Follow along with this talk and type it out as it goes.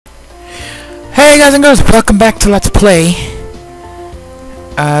Hey guys and girls, welcome back to Let's Play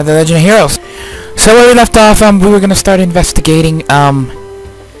The Legend of Heroes. So where we left off, we were gonna start investigating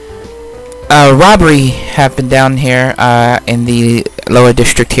robbery happened down here in the lower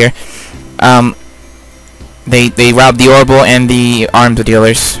district here. They robbed the Orbital and the arms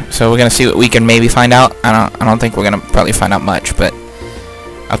dealers. So we're gonna see what we can maybe find out. I don't think we're gonna probably find out much, but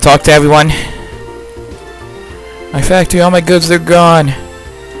I'll talk to everyone. My factory, all my goods, they're gone.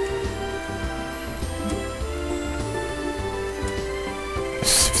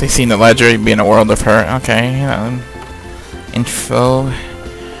 They seen the ledger, you'd be in a world of hurt. Okay, you know. Info.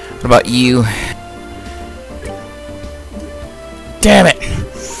 What about you? Damn it!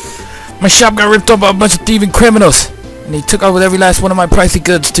 My shop got ripped up by a bunch of thieving criminals, and they took out with every last one of my pricey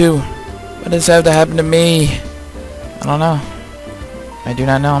goods too. Why does this have to happen to me? I don't know. I do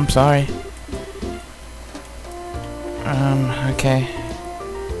not know. I'm sorry. Okay.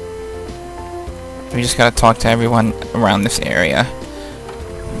 We just gotta talk to everyone around this area.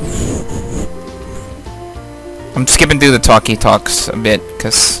 I'm skipping through the talkie talks a bit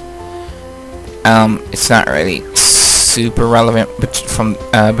because it's not really super relevant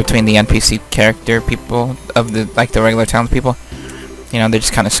between the NPC character people of the the regular townspeople. You know, they're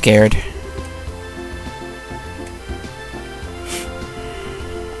just kind of scared.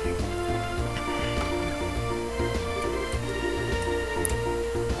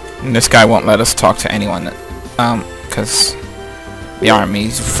 And this guy won't let us talk to anyone because the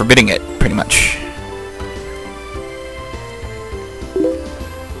army's forbidding it pretty much.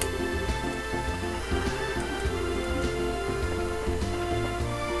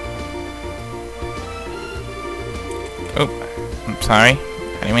 Oh, I'm sorry.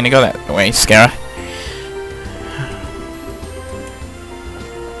 I didn't mean to go that way, Scara.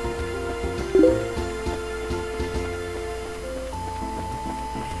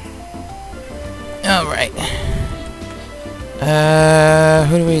 Alright.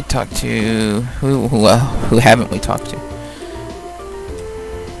 Who do we talk to? Who haven't we talked to?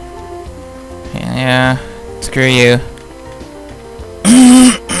 Yeah, screw you.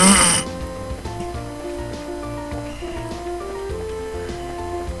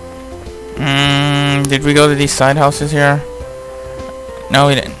 Did we go to these side houses here? No,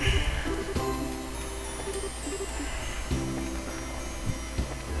 we didn't.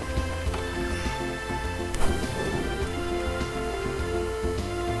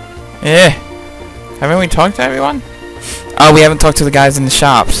 Yeah. Haven't we talked to everyone? Oh, we haven't talked to the guys in the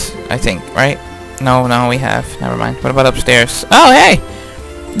shops, I think, right? No, we have. Never mind. What about upstairs? Oh, hey!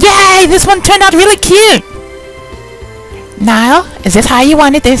 Yay! This one turned out really cute! Niall, is this how you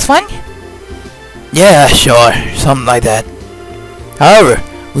wanted this one? Yeah, sure. Something like that. However,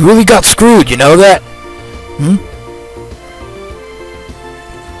 we really got screwed, you know that?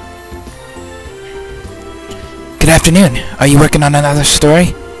 Good afternoon. Are you working on another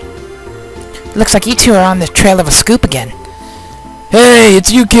story? Looks like you two are on the trail of a scoop again. Hey,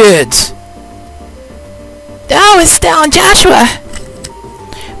 it's you kids! Oh, it's Estelle and Joshua!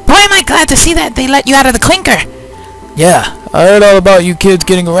 Boy, am I glad to see that they let you out of the clinker! Yeah, I heard all about you kids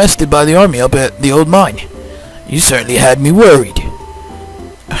getting arrested by the army up at the old mine. You certainly had me worried.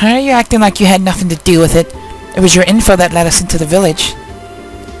 Why are you acting like you had nothing to do with it? It was your info that led us into the village.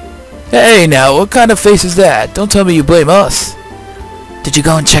 Hey now, what kind of face is that? Don't tell me you blame us. Did you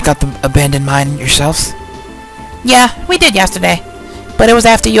go and check out the abandoned mine yourselves? Yeah, we did yesterday. But it was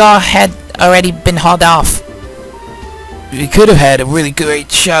after you all had already been hauled off. We could have had a really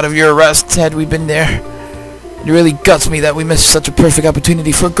great shot of your arrests had we been there. It really guts me that we missed such a perfect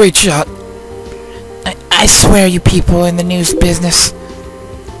opportunity for a great shot. I swear, you people in the news business.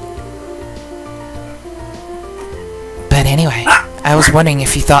 But anyway, I was wondering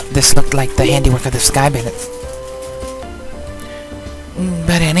if you thought this looked like the handiwork of the Sky Bandits.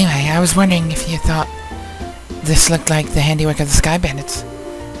 But anyway, I was wondering if you thought this looked like the handiwork of the Sky Bandits.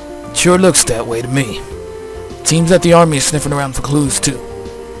 It sure looks that way to me. It seems that the army is sniffing around for clues too.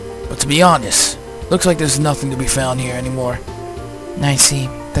 But to be honest, looks like there's nothing to be found here anymore. I see.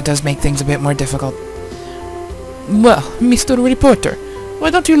 That does make things a bit more difficult. Well, Mr. Reporter,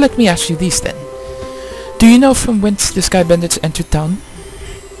 why don't you let me ask you this then? Do you know from whence the Sky Bandits entered town?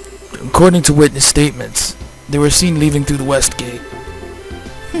 According to witness statements, they were seen leaving through the west gate.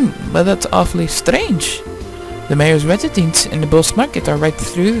 But that's awfully strange. The mayor's residence and the Boss Market are right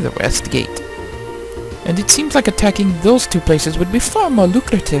through the west gate. And it seems like attacking those two places would be far more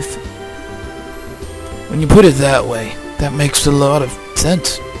lucrative. When you put it that way, that makes a lot of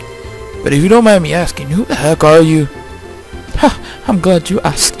sense. But if you don't mind me asking, who the heck are you? Ha! I'm glad you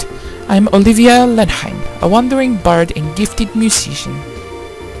asked. I'm Olivia Lenheim, a wandering bard and gifted musician.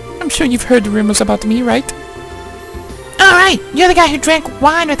 I'm sure you've heard the rumors about me, right? Alright, you're the guy who drank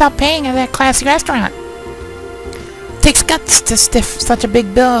wine without paying at that classy restaurant. Takes guts to stiff such a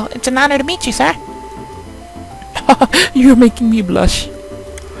big bill. It's an honor to meet you, sir. You're making me blush.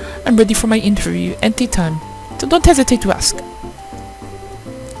 I'm ready for my interview anytime, so don't hesitate to ask.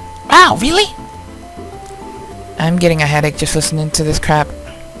 Wow, really? I'm getting a headache just listening to this crap.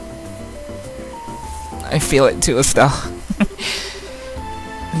 I feel it too, Estelle.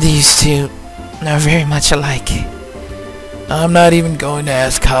 These two are very much alike. I'm not even going to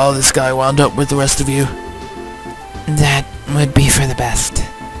ask how this guy wound up with the rest of you. That would be for the best.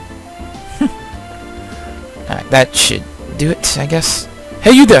 Alright, that should do it, I guess.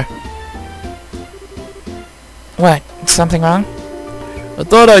 Hey, you there! What? Something wrong? I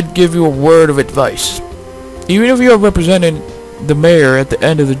thought I'd give you a word of advice. Even if you are representing the mayor at the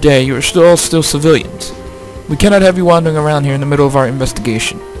end of the day, you are still civilians. We cannot have you wandering around here in the middle of our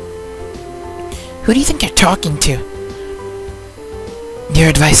investigation. Who do you think you're talking to? Your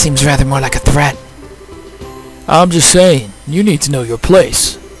advice seems rather more like a threat. I'm just saying, you need to know your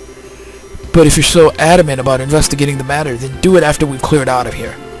place. But if you're so adamant about investigating the matter, then do it after we've cleared out of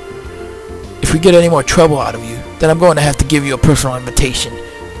here. If we get any more trouble out of you, then I'm going to have to give you a personal invitation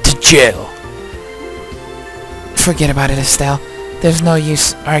to jail. Forget about it, Estelle. There's no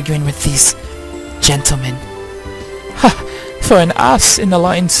use arguing with these gentlemen. Ha! For an ass in a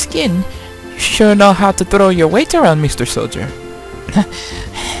lion's skin, you sure know how to throw your weight around, Mr. Soldier.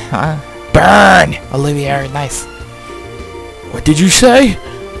 Burn! Olivier, nice. What did you say?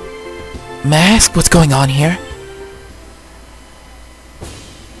 May I ask what's going on here?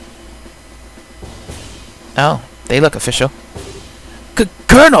 Oh, they look official.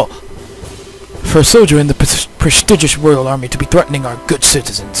 Colonel! For a soldier in the prestigious Royal Army to be threatening our good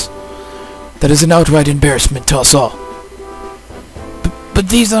citizens. That is an outright embarrassment to us all. But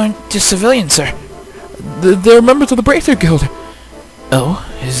these aren't just civilians, sir. They're members of the Bracer Guild. Oh,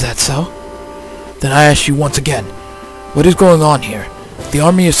 is that so? Then I ask you once again, what is going on here? The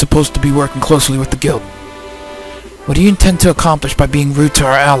army is supposed to be working closely with the guild. What do you intend to accomplish by being rude to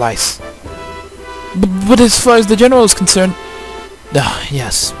our allies? But as far as the general is concerned... Ah,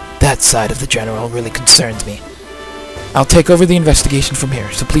 yes, that side of the general really concerns me. I'll take over the investigation from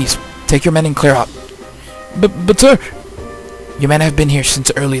here, so please, take your men and clear out. But sir... Your men have been here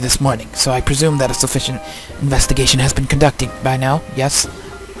since early this morning, so I presume that a sufficient investigation has been conducted by now, yes?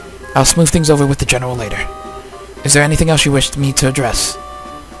 I'll smooth things over with the general later. Is there anything else you wish me to address?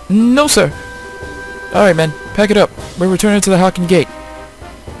 No, sir. Alright, men, pack it up. We're returning to the Hawken Gate.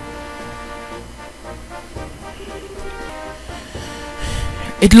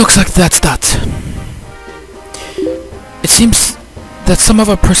 It looks like that's that. It seems that some of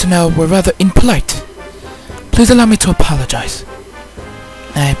our personnel were rather impolite. Please allow me to apologize.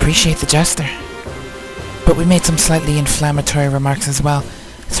 I appreciate the gesture, but we made some slightly inflammatory remarks as well,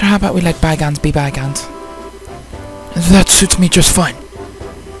 so how about we let bygones be bygones? That suits me just fine.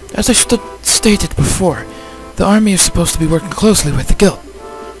 As I stated before, the army is supposed to be working closely with the guild.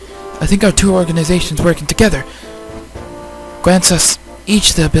 I think our two organizations working together grants us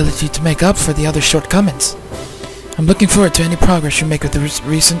each the ability to make up for the other's shortcomings. I'm looking forward to any progress you make with the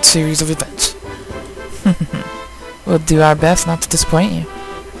recent series of events. We'll do our best not to disappoint you.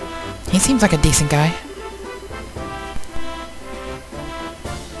 He seems like a decent guy.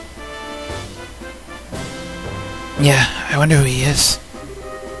 Yeah, I wonder who he is.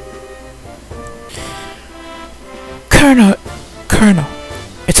 Colonel,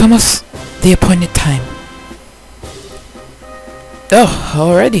 it's almost the appointed time. Oh,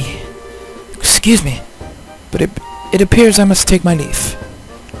 already. Excuse me, but it appears I must take my leave.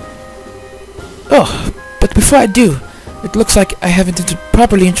 Oh, but before I do, it looks like I haven't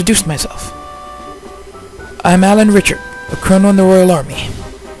properly introduced myself. I'm Alan Richard, a colonel in the Royal Army.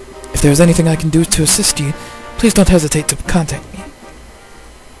 If there's anything I can do to assist you, please don't hesitate to contact me.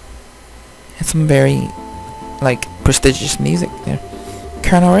 It's some very, like, prestigious music there.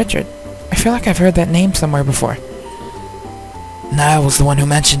 Colonel Richard. I feel like I've heard that name somewhere before. Niall was the one who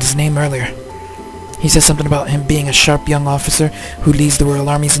mentioned his name earlier. He said something about him being a sharp young officer who leads the Royal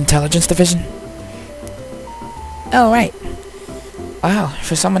Army's intelligence division. Oh, right. Wow,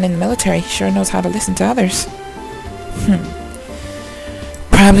 for someone in the military, he sure knows how to listen to others.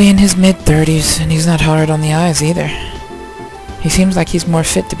 Probably in his mid-30s, and he's not hard on the eyes either. He seems like he's more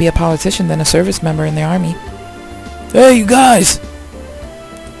fit to be a politician than a service member in the army. Hey, you guys!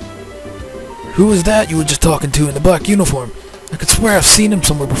 Who was that you were just talking to in the black uniform? I could swear I've seen him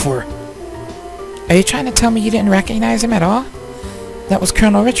somewhere before. Are you trying to tell me you didn't recognize him at all? That was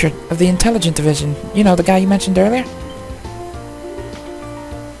Colonel Richard of the Intelligence Division. You know, the guy you mentioned earlier?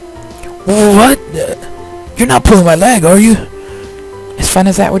 What? You're not pulling my leg, are you? As fun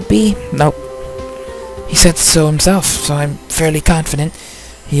as that would be, nope. He said so himself, so I'm fairly confident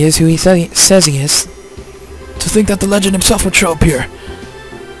he is who he says he is. To think that the legend himself would show up here.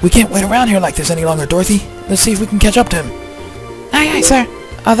 We can't wait around here like this any longer, Dorothy. Let's see if we can catch up to him. Aye, aye, sir.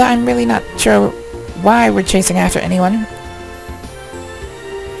 Although I'm really not sure why we're chasing after anyone.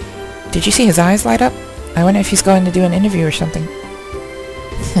 Did you see his eyes light up? I wonder if he's going to do an interview or something.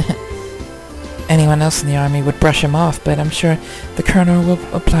 Anyone else in the army would brush him off, but I'm sure the colonel will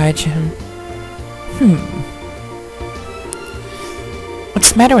oblige him.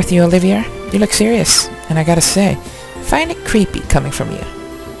 What's the matter with you, Olivia? You look serious, and I gotta say, I find it creepy coming from you.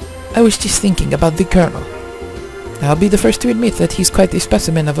 I was just thinking about the colonel. I'll be the first to admit that he's quite a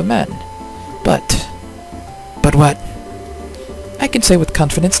specimen of a man. But what? I can say with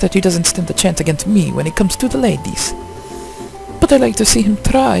confidence that he doesn't stand a chance against me when it comes to the ladies. But I like to see him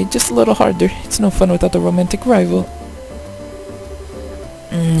try just a little harder. It's no fun without a romantic rival.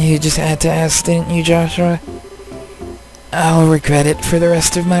 You just had to ask, didn't you, Joshua? I'll regret it for the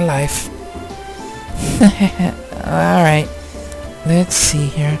rest of my life. Alright. Let's see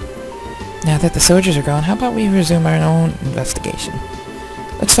here. Now that the soldiers are gone, how about we resume our own investigation?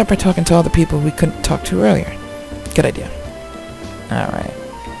 Let's start by talking to all the people we couldn't talk to earlier. Good idea. Alright.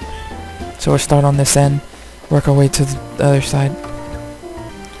 So we'll start on this end, work our way to the other side.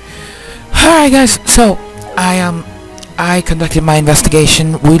 Alright guys, so I conducted my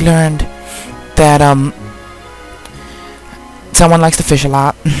investigation. We learned that someone likes to fish a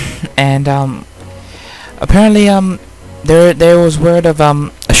lot. And apparently there was word of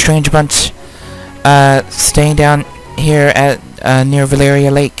a strange bunch staying down here at near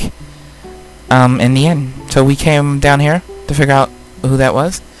Valeria Lake in the inn. So we came down here to figure out who that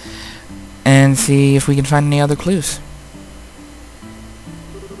was and see if we can find any other clues.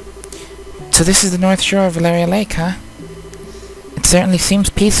 So this is the North Shore of Valeria Lake, huh? It certainly seems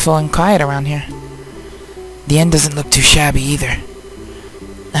peaceful and quiet around here. The inn doesn't look too shabby either.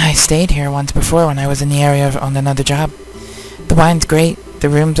 I stayed here once before when I was in the area on another job. The wine's great, the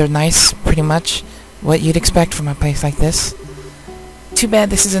rooms are nice, pretty much what you'd expect from a place like this. Too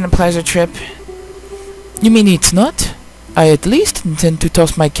bad this isn't a pleasure trip. You mean it's not? I at least intend to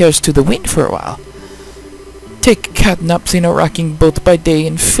toss my cares to the wind for a while. Take cat naps in a rocking boat by day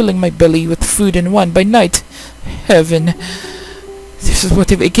and filling my belly with food and wine by night. Heaven. This is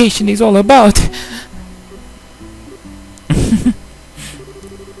what a vacation is all about.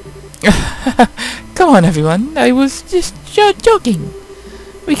 Come on everyone, I was just joking.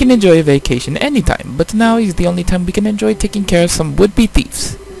 We can enjoy a vacation anytime, but now is the only time we can enjoy taking care of some would-be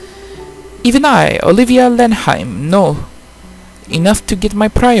thieves. Even I, Olivia Lenheim, know enough to get my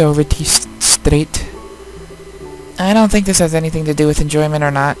priorities straight. I don't think this has anything to do with enjoyment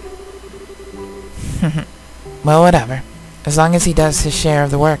or not. Well, whatever. As long as he does his share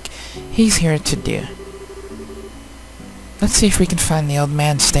of the work he's here to do. Let's see if we can find the old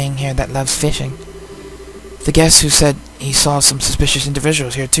man staying here that loves fishing. The guest who said he saw some suspicious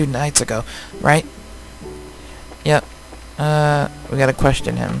individuals here 2 nights ago, right? Yep. We gotta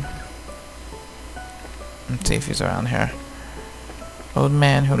question him. Let's see if he's around here. Old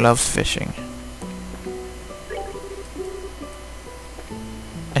man who loves fishing.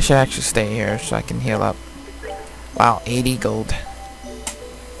 I should actually stay here so I can heal up. Wow, 80 gold.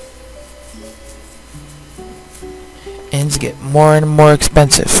 Inns get more and more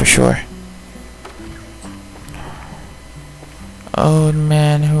expensive for sure. Old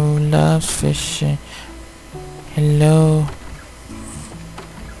man who loves fishing. Hello.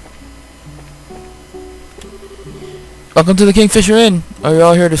 Welcome to the Kingfisher Inn. Are you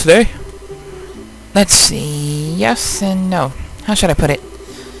all here to stay? Let's see. Yes and no. How should I put it?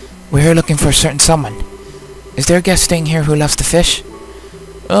 We're here looking for a certain someone. Is there a guest staying here who loves to fish?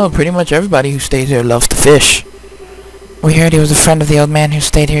 Oh, pretty much everybody who stays here loves to fish. We heard he was a friend of the old man who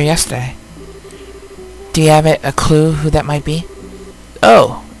stayed here yesterday. Do you have a clue who that might be?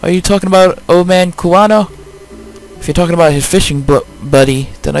 Oh, are you talking about old man Kuano? If you're talking about his fishing buddy,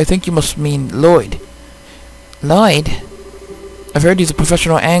 then I think you must mean Lloyd. Lloyd? I've heard he's a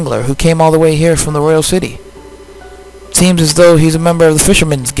professional angler who came all the way here from the Royal City. Seems as though he's a member of the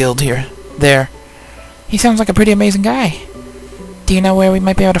Fishermen's Guild here. There. He sounds like a pretty amazing guy. Do you know where we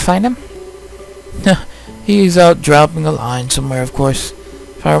might be able to find him? He's out dropping a line somewhere, of course.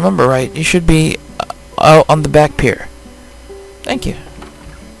 If I remember right, he should be out on the back pier. Thank you.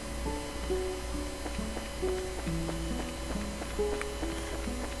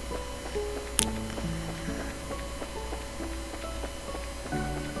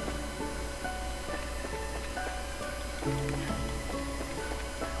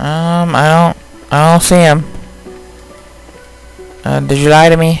 I don't see him. Did you lie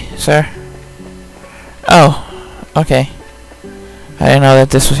to me, sir? Oh, okay. I didn't know that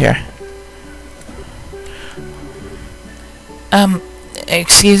this was here.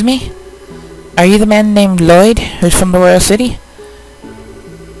 Excuse me? Are you the man named Lloyd, who's from the Royal City?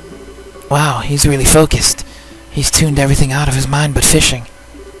 Wow, he's really focused. He's tuned everything out of his mind but fishing.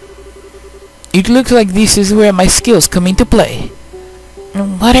 It looks like this is where my skills come into play.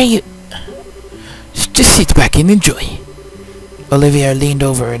 What are you... Just sit back and enjoy. Olivia leaned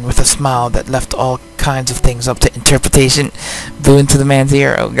over and with a smile that left all kinds of things up to interpretation blew into the man's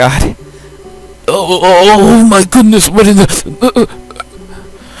ear. Oh god. Oh my goodness, what in the...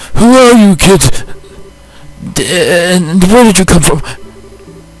 who are you kids? And where did you come from?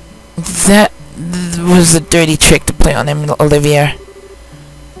 That was a dirty trick to play on him, Olivia.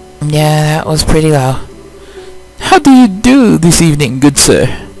 Yeah, that was pretty low. How do you do this evening, good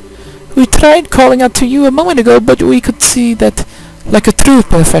sir? We tried calling out to you a moment ago, but we could see that, like a true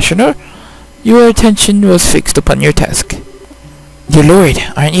professional, your attention was fixed upon your task. You're Lloyd,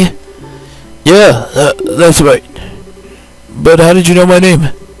 aren't you? Yeah, that's right. But how did you know my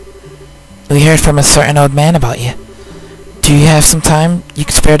name? We heard from a certain old man about you. Do you have some time you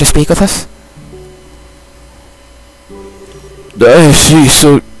could spare to speak with us? I see,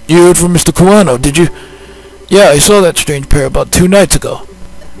 so you heard from Mr. Kawano, did you? Yeah, I saw that strange pair about 2 nights ago.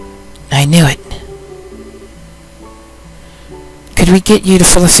 I knew it. Could we get you to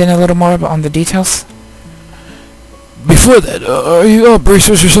fill us in a little more on the details? Before that, are you all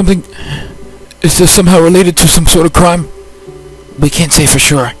bracers or something? Is this somehow related to some sort of crime? We can't say for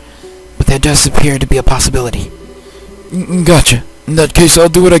sure, but there does appear to be a possibility. Gotcha. In that case, I'll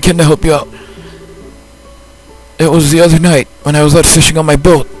do what I can to help you out. It was the other night, when I was out fishing on my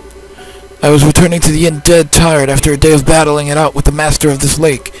boat. I was returning to the inn dead tired after a day of battling it out with the master of this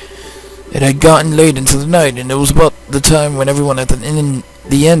lake. It had gotten late into the night, and it was about the time when everyone at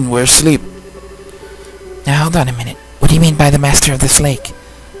the inn were asleep. Now hold on a minute. What do you mean by the master of this lake?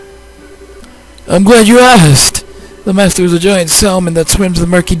 I'm glad you asked. The master is a giant salmon that swims the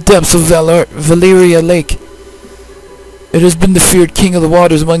murky depths of Valeria Lake. It has been the feared king of the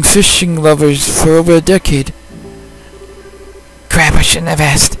waters among fishing lovers for over a decade. Crap, I shouldn't have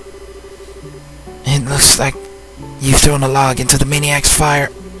asked. It looks like you've thrown a log into the maniac's fire.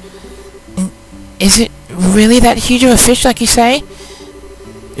 Is it really that huge of a fish like you say?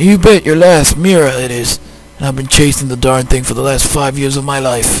 You bet your last Mira it is. And I've been chasing the darn thing for the last 5 years of my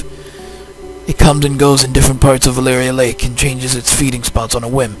life. It comes and goes in different parts of Valeria Lake and changes its feeding spots on a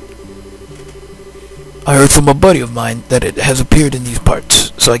whim. I heard from a buddy of mine that it has appeared in these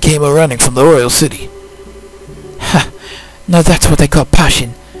parts, so I came a-running from the Royal City. Ha! Now that's what I call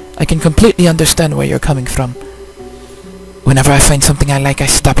passion. I can completely understand where you're coming from. Whenever I find something I like, I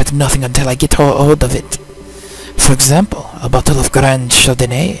stop at nothing until I get hold of it. For example, a bottle of Grand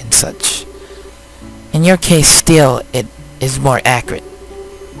Chardonnay and such. In your case, still, it is more accurate.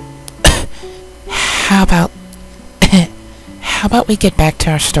 How about we get back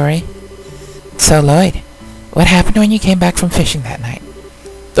to our story? So, Lloyd, what happened when you came back from fishing that night?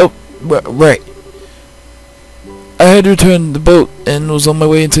 Oh, right. I had returned the boat and was on my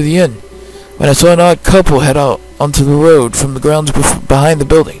way into the inn when I saw an odd couple head out onto the road from the grounds behind the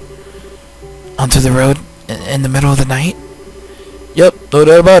building. Onto the road in the middle of the night? Yep, no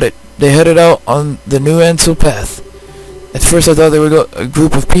doubt about it. They headed out on the New Ansel path. At first I thought they were a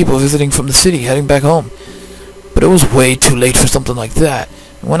group of people visiting from the city heading back home. But it was way too late for something like that.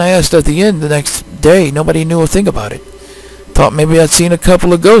 And when I asked at the inn the next day, nobody knew a thing about it. Thought maybe I'd seen a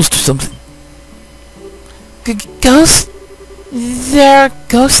couple of ghosts or something. Ghosts? There are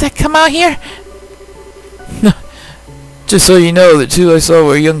ghosts that come out here? Just so you know, the two I saw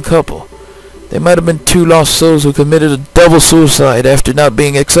were a young couple. They might have been 2 lost souls who committed a double suicide after not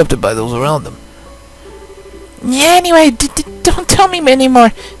being accepted by those around them. Yeah, anyway, don't tell me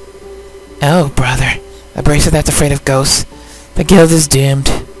anymore. Oh, brother. A bracer that's afraid of ghosts. The guild is doomed.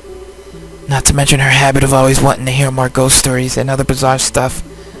 Not to mention her habit of always wanting to hear more ghost stories and other bizarre stuff.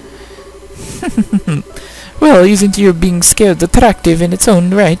 Well, isn't your being scared attractive in its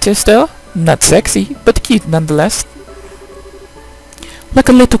own right, Estelle? Not sexy, but cute nonetheless. Like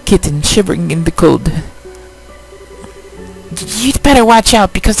a little kitten shivering in the cold. You'd better watch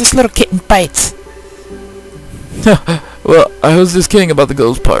out, because this little kitten bites. Well, I was just kidding about the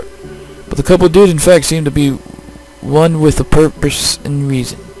ghost part. But the couple did in fact seem to be one with a purpose and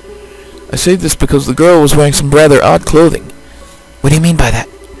reason. I say this because the girl was wearing some rather odd clothing. What do you mean by that?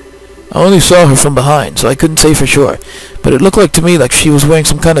 I only saw her from behind, so I couldn't say for sure. But it looked like to me like she was wearing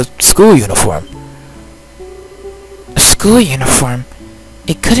some kind of school uniform. A school uniform?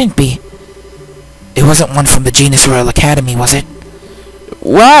 It couldn't be. It wasn't one from the Genus Royal Academy, was it?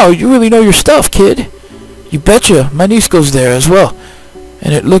 Wow, you really know your stuff, kid. You betcha. My niece goes there as well.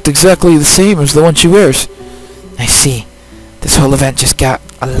 And it looked exactly the same as the one she wears. I see. This whole event just got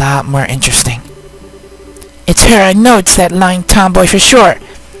a lot more interesting. It's her. I know it's that lying tomboy for sure.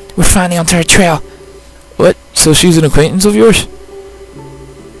 We're finally onto her trail. What? So she's an acquaintance of yours?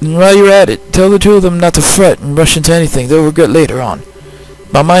 And while you're at it, tell the two of them not to fret and rush into anything they'll regret later on.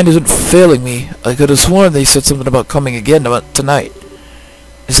 My mind isn't failing me. I could have sworn they said something about coming again tonight.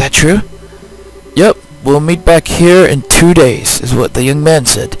 Is that true? Yep. We'll meet back here in 2 days, is what the young man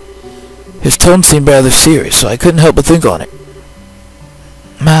said. His tone seemed rather serious, so I couldn't help but think on it.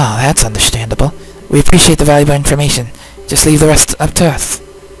 Well, that's understandable. We appreciate the valuable information. Just leave the rest up to us.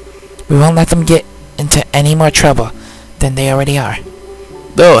 We won't let them get into any more trouble than they already are.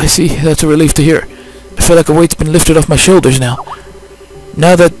 Oh, I see. That's a relief to hear. I feel like a weight's been lifted off my shoulders now.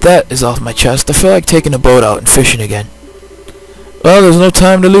 Now that that is off my chest, I feel like taking a boat out and fishing again. Well, there's no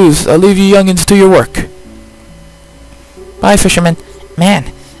time to lose. I'll leave you youngins to your work. Bye, fisherman.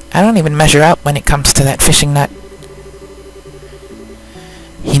 Man, I don't even measure up when it comes to that fishing nut.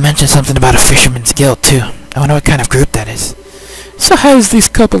 He mentioned something about a fisherman's guild, too. I wonder what kind of group that is. So how is this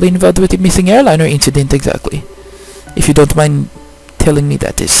couple involved with the missing airliner incident exactly? If you don't mind telling me,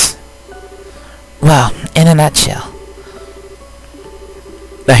 that is. Well, in a nutshell.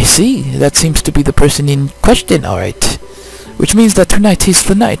 I see. That seems to be the person in question, alright. Which means that tonight is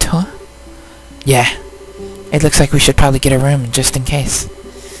the night, huh? Yeah. It looks like we should probably get a room, just in case.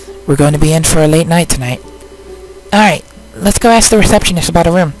 We're going to be in for a late night tonight. Alright, let's go ask the receptionist about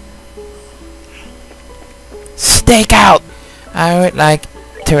a room. Stake out! I would like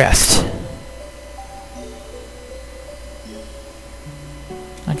to rest.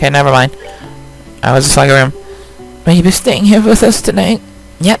 Okay, never mind. I was just like a room. Will you be staying here with us tonight?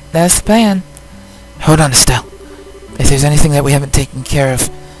 Yep, that's the plan. Hold on, Estelle. If there's anything that we haven't taken care of,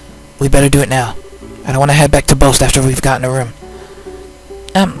 we better do it now. I don't want to head back to Boast after we've gotten a room.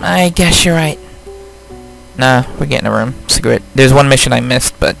 I guess you're right. Nah, we're getting a room. Cigarette. There's one mission I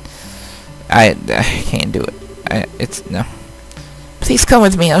missed, but I can't do it. No. Please come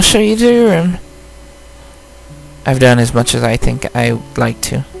with me. I'll show you to your room. I've done as much as I think I would like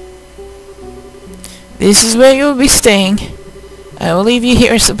to. This is where you'll be staying. I will leave you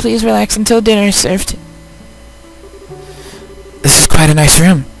here, so please relax until dinner is served. This is quite a nice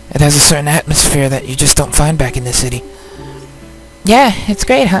room. It has a certain atmosphere that you just don't find back in the city. Yeah, it's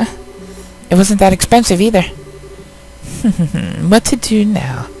great, huh? It wasn't that expensive either. What to do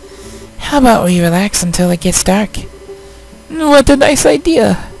now? How about we relax until it gets dark? What a nice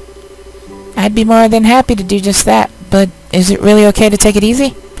idea. I'd be more than happy to do just that, but is it really okay to take it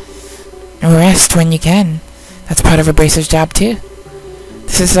easy? Rest when you can. That's part of a bracer's job too.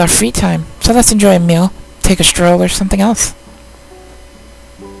 This is our free time, so let's enjoy a meal, take a stroll, or something else.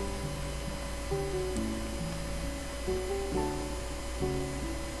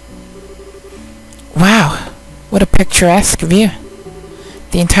 Wow, what a picturesque view.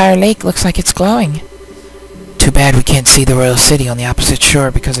 The entire lake looks like it's glowing. Too bad we can't see the royal city on the opposite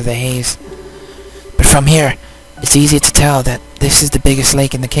shore because of the haze. But from here, it's easy to tell that this is the biggest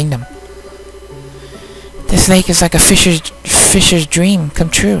lake in the kingdom. This lake is like a fisher's dream come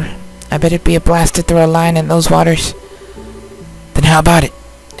true. I bet it'd be a blast to throw a line in those waters. Then how about it?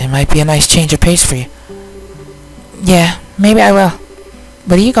 It might be a nice change of pace for you. Yeah, maybe I will.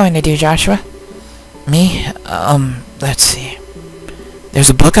 What are you going to do, Joshua? Me? Let's see. There's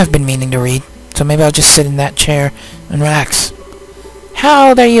a book I've been meaning to read, so maybe I'll just sit in that chair and relax. How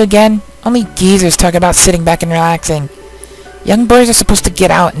old are you again? Only geezers talk about sitting back and relaxing. Young boys are supposed to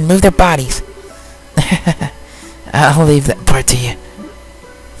get out and move their bodies. I'll leave that part to you.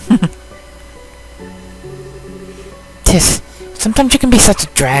 Tis, sometimes you can be such a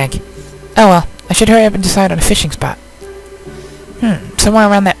drag. Oh well, I should hurry up and decide on a fishing spot. Somewhere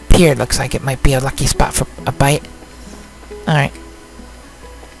around that pier looks like it might be a lucky spot for a bite. Alright.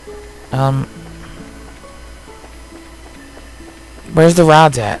 Where's the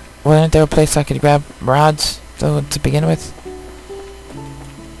rods at? Wasn't there a place I could grab rods to begin with?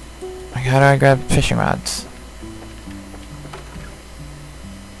 Like, how do I grab fishing rods?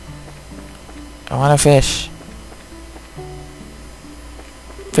 I want to fish.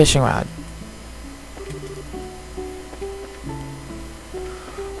 Fishing rod.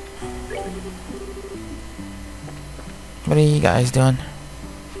 What are you guys doing?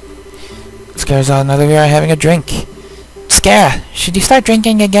 Scare's out another year having a drink. Scare, should you start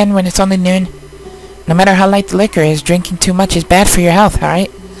drinking again when it's only noon? No matter how light the liquor is, drinking too much is bad for your health,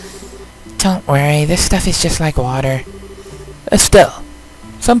 alright? Don't worry, this stuff is just like water. Estelle,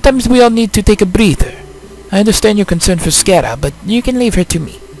 Sometimes we all need to take a breather. I understand your concern for Skara, but you can leave her to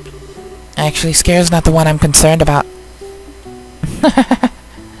me. Actually, Skara's not the one I'm concerned about.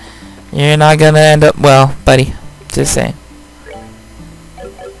 You're not gonna end up well, buddy. Just saying.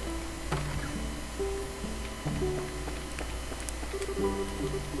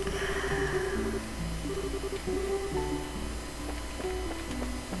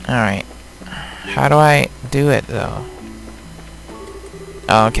 Alright. How do I do it, though?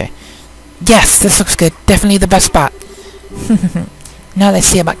 Oh, okay. Yes, this looks good. Definitely the best spot. Now let's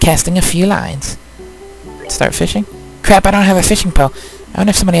see about casting a few lines. Start fishing? Crap, I don't have a fishing pole. I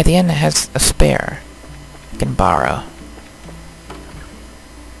wonder if somebody at the end has a spare. I can borrow.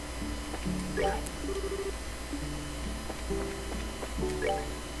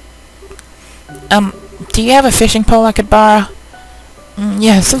 Do you have a fishing pole I could borrow?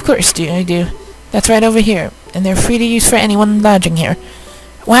 Yes, of course I do. That's right over here, and they're free to use for anyone lodging here.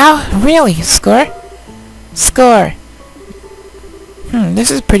 Wow, really? Score? Score!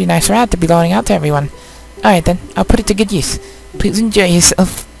 This is a pretty nice route to be loaning out to everyone. Alright then, I'll put it to good use. Please enjoy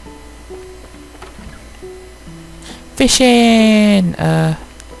yourself. Fishing!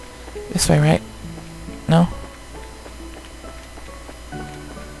 This way, right? No?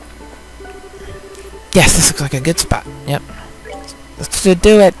 Yes, this looks like a good spot. Yep. Let's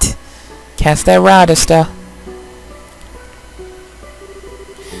do it. Cast that rod, Estelle.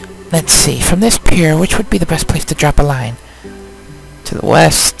 Let's see. From this pier, which would be the best place to drop a line? To the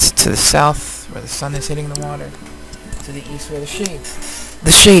west, to the south, where the sun is hitting the water. To the east, where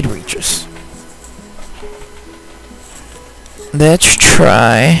the shade reaches. Let's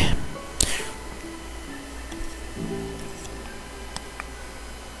try.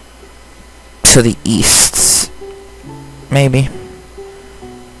 To the east. Maybe.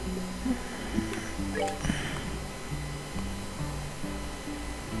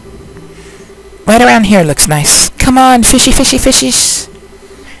 Right around here looks nice. Come on, fishy, fishy, fishies.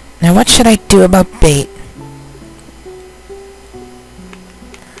 Now what should I do about bait?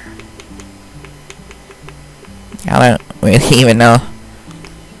 I don't really even know.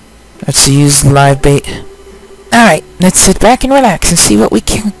 Let's use live bait. Alright, let's sit back and relax and see what we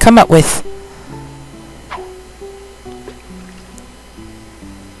can come up with.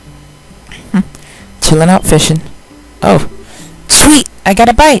 Chilling out fishing. Oh, sweet! I got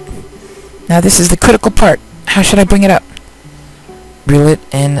a bite! Now this is the critical part. How should I bring it up? Reel it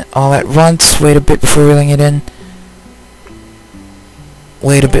in all at once. Wait a bit before reeling it in.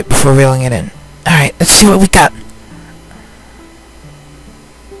 Wait a bit before reeling it in. Alright, let's see what we got.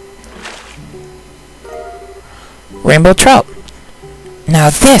 Rainbow trout. Now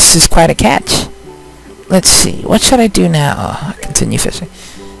this is quite a catch. Let's see. What should I do now? Continue fishing.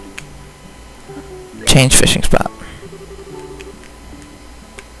 Change fishing spot.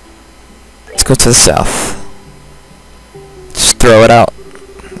 Let's go to the south. Just throw it out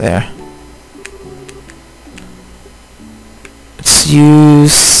there. Let's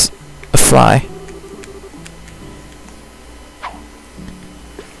use a fly.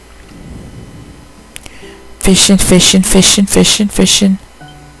 Fishing, fishing, fishing, fishing, fishing.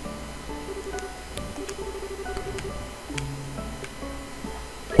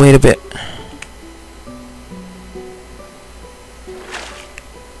 Wait a bit.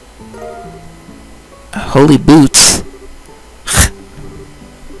 Holy boots.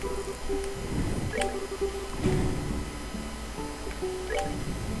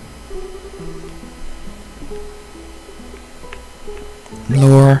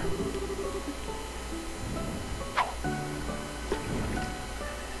 Lure.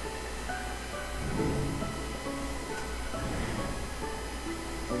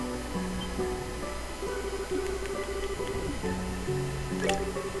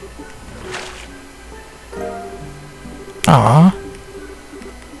 Aww.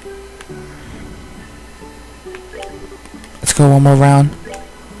 Let's go one more round,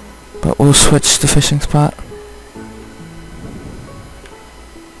 but we'll switch the fishing spot.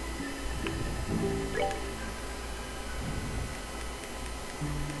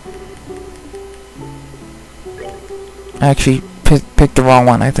 I actually picked the wrong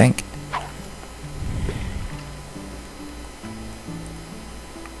one, I think.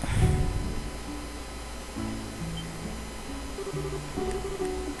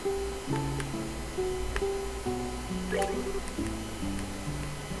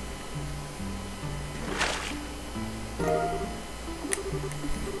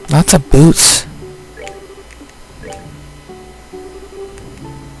 Lots of boots.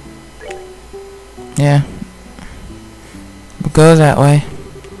 Yeah. We'll go that way.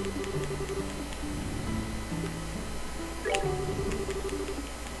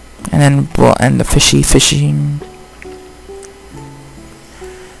 And then we'll end the fishing.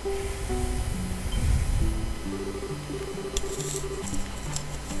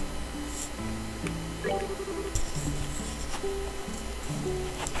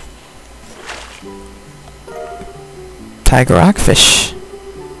 Tiger rockfish.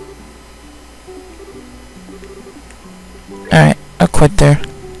 Alright, I'll quit there.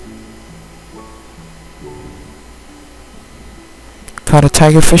 Caught a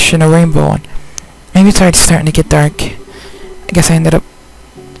tigerfish and a rainbow one. Maybe it's already starting to get dark. I guess I ended up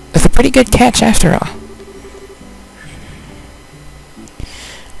with a pretty good catch after all.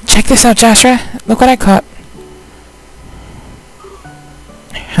 Check this out, Joshua. Look what I caught.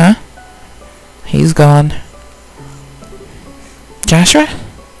 Huh? He's gone. Joshua?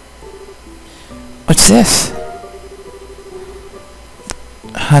 What's this?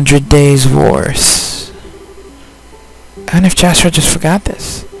 100 Days Wars. I wonder if Joshua just forgot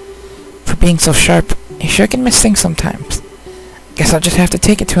this. For being so sharp, he sure can miss things sometimes. Guess I'll just have to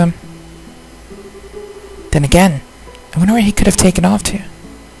take it to him. Then again, I wonder where he could have taken off to.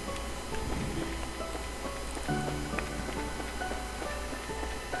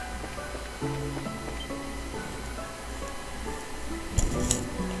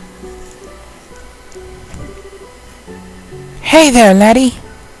 Hey there, laddie!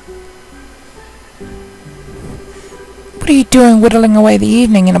 What are you doing whittling away the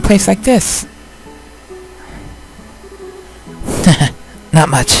evening in a place like this? Not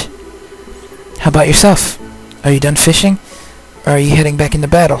much. How about yourself? Are you done fishing? Or are you heading back into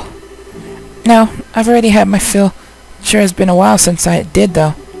battle? No, I've already had my fill. Sure has been a while since I did,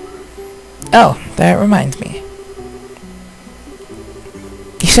 though. Oh, that reminds me.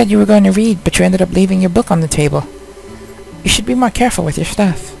 You said you were going to read, but you ended up leaving your book on the table. You should be more careful with your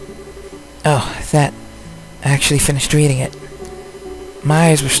stuff. Oh, that. I actually finished reading it. My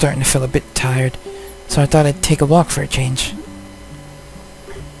eyes were starting to feel a bit tired, so I thought I'd take a walk for a change.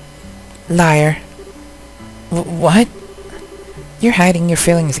 Liar. What? You're hiding your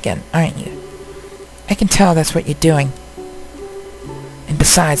feelings again, aren't you? I can tell that's what you're doing. And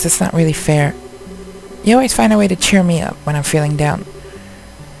besides, that's not really fair. You always find a way to cheer me up when I'm feeling down.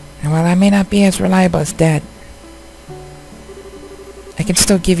 And while I may not be as reliable as Dad, I can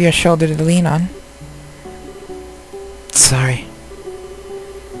still give you a shoulder to lean on. Sorry.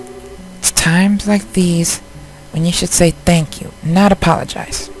 It's times like these when you should say thank you, not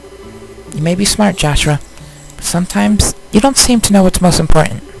apologize. You may be smart, Joshua, but sometimes you don't seem to know what's most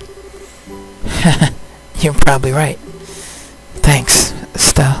important. You're probably right. Thanks,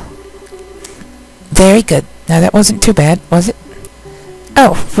 Estelle. Very good. Now that wasn't too bad, was it?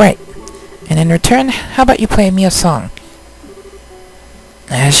 Oh, right. And in return, how about you play me a song?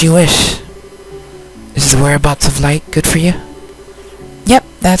 As you wish. Is the Whereabouts of Light good for you? Yep,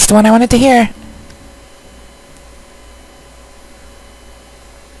 that's the one I wanted to hear.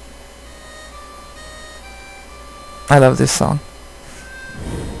 I love this song.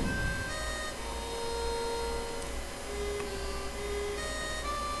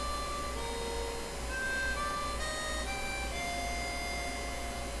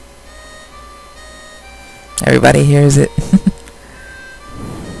 Everybody hears it.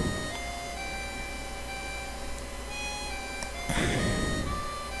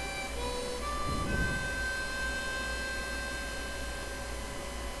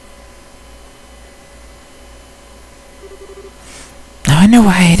 I wonder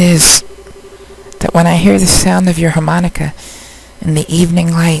why it is that when I hear the sound of your harmonica in the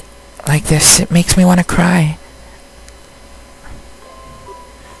evening light like this, it makes me want to cry.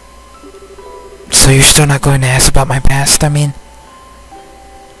 So you're still not going to ask about my past, I mean?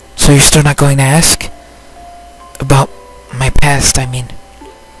 So you're still not going to ask about my past, I mean?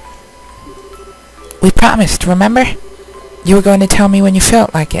 We promised, remember? You were going to tell me when you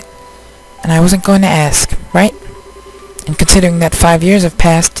felt like it, and I wasn't going to ask, right? And considering that 5 years have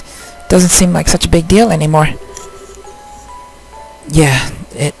passed, doesn't seem like such a big deal anymore. Yeah,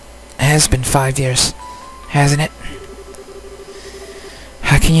 it has been 5 years, hasn't it?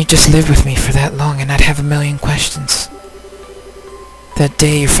 How can you just live with me for that long and not have a million questions? That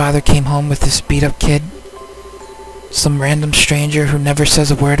day your father came home with this beat-up kid? Some random stranger who never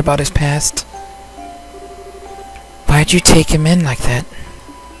says a word about his past? Why'd you take him in like that?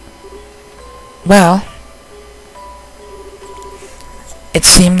 Well, it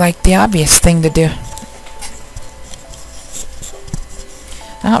seemed like the obvious thing to do.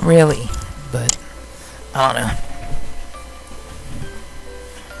 Not really, but I don't know.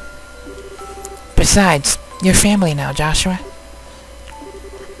 Besides, you're family now, Joshua.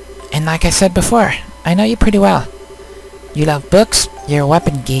 And like I said before, I know you pretty well. You love books, you're a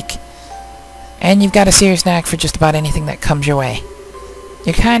weapon geek, And you've got a serious knack for just about anything that comes your way.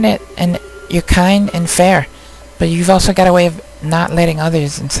 You're kind and fair, but you've also got a way of not letting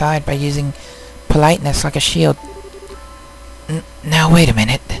others inside by using politeness like a shield. Now wait a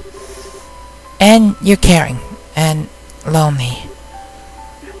minute. And you're caring and lonely.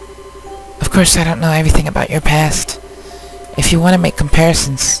 Of course, I don't know everything about your past. If you want to make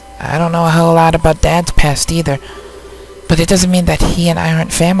comparisons, I don't know a whole lot about Dad's past either. But it doesn't mean that he and I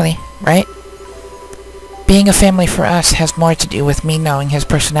aren't family, right? Being a family for us has more to do with me knowing his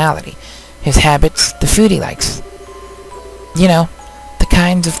personality, his habits, the food he likes. You know, the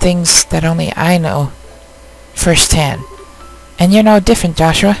kinds of things that only I know firsthand. And you're no different,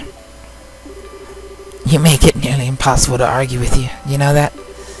 Joshua. You make it nearly impossible to argue with you. You know that?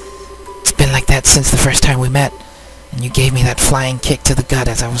 It's been like that since the first time we met. And you gave me that flying kick to the gut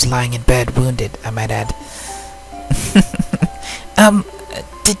as I was lying in bed, wounded, I might add.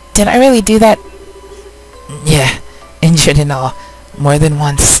 Did I really do that? Yeah, injured and all. More than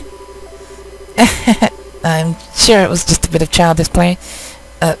once. I'm sure it was just a bit of childish play.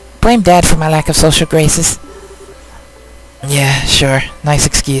 Blame Dad for my lack of social graces. Yeah, sure. Nice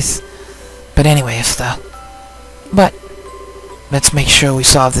excuse. But anyway, Estelle. But let's make sure we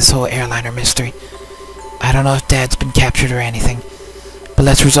solve this whole airliner mystery. I don't know if Dad's been captured or anything, but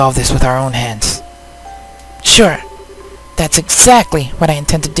let's resolve this with our own hands. Sure. That's exactly what I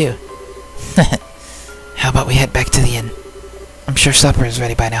intend to do. How about we head back to the inn? I'm sure supper is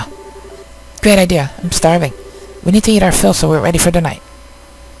ready by now. Great idea. I'm starving. We need to eat our fill so we're ready for tonight.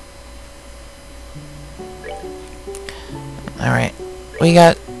 Alright. We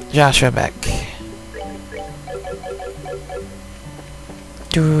got Joshua back.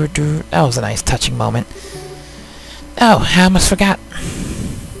 That was a nice touching moment. Oh, I almost forgot.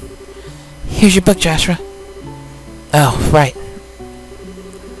 Here's your book, Joshua. Oh, right.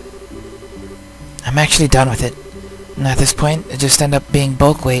 I'm actually done with it. And at this point, it just ended up being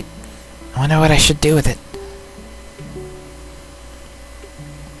bulk weight. I wonder what I should do with it.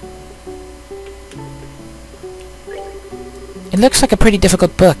 It looks like a pretty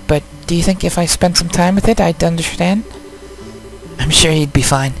difficult book, but do you think if I spent some time with it, I'd understand? I'm sure you'd be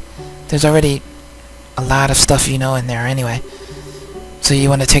fine. There's already a lot of stuff you know in there anyway. So you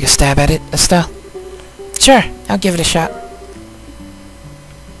want to take a stab at it, Estelle? Sure, I'll give it a shot.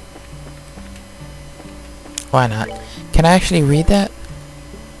 Why not? Can I actually read that?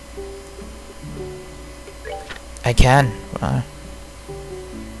 I can.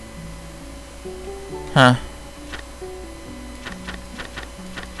 Huh.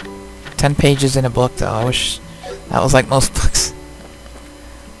 10 pages in a book, though. I wish that was like most books.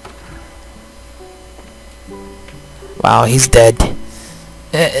 Wow, he's dead.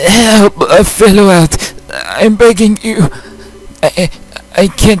 Help a fellow out. I'm begging you. I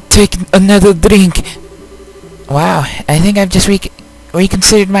can't take another drink. Wow, I think I've just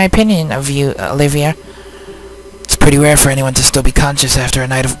reconsidered my opinion of you, Olivia. It's pretty rare for anyone to still be conscious after a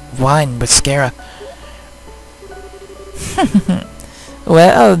night of wine with Scara.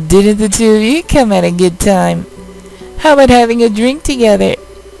 Well, didn't the two of you come at a good time? How about having a drink together?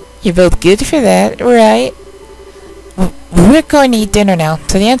 You're both good for that, right? We're going to eat dinner now,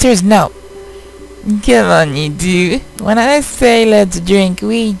 so the answer is no. Come on, you two. When I say let's drink,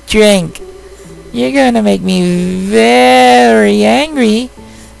 we drink. You're gonna make me very angry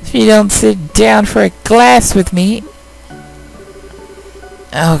if you don't sit down for a glass with me.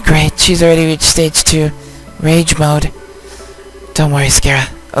 Oh great, she's already reached stage 2. Rage mode. Don't worry, Scara.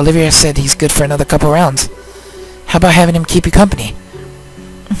 Olivia said he's good for another couple rounds. How about having him keep you company?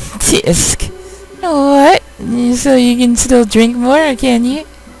 Tisk. What? So you can still drink more, can you?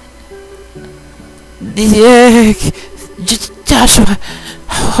 Yeah, Joshua,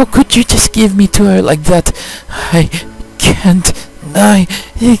 how could you just give me to her like that? I can't.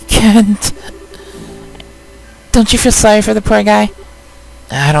 Don't you feel sorry for the poor guy?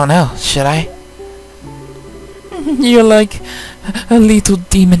 I don't know. Should I? You're like a little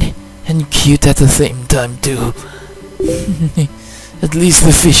demon and cute at the same time, too. At least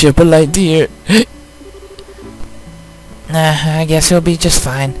the fish are polite, dear. Nah, I guess he'll be just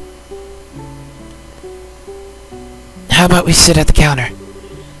fine. How about we sit at the counter?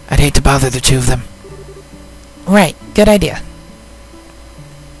 I'd hate to bother the two of them. Right, good idea.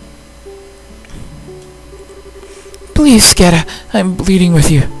 Please, Scara, I'm bleeding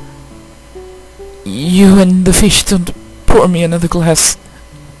with you. You and the fish don't pour me another glass.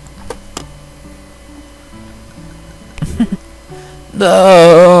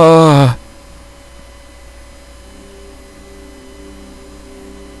 No.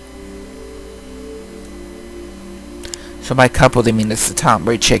 So by couple, they mean it's the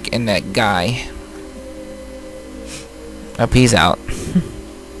tomboy chick and that guy. Oh, he's out.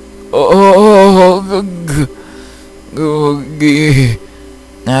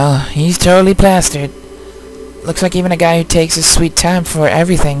 No, he's totally plastered. Looks like even a guy who takes his sweet time for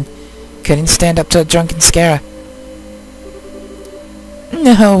everything couldn't stand up to a drunken Scara.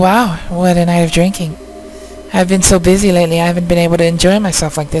 Oh, wow. What a night of drinking. I've been so busy lately, I haven't been able to enjoy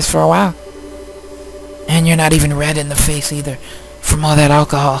myself like this for a while. And you're not even red in the face either, from all that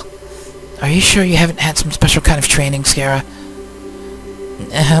alcohol. Are you sure you haven't had some special kind of training, Scara?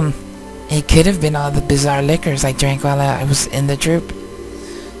 It could have been all the bizarre liquors I drank while I was in the troop.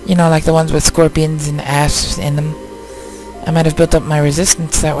 You know, like the ones with scorpions and asps in them. I might have built up my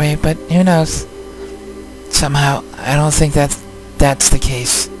resistance that way, but who knows? Somehow, I don't think that's the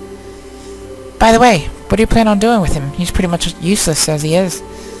case. By the way, what do you plan on doing with him? He's pretty much useless as he is.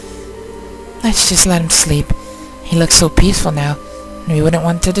 Let's just let him sleep. He looks so peaceful now, and we wouldn't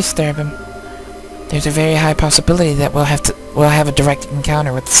want to disturb him. There's a very high possibility that we'll have a direct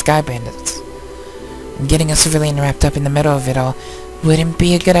encounter with the Sky Bandits. And getting a civilian wrapped up in the middle of it all wouldn't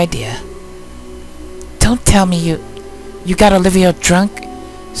be a good idea. Don't tell me you got Olivia drunk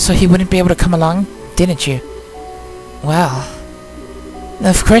so he wouldn't be able to come along, didn't you? Well,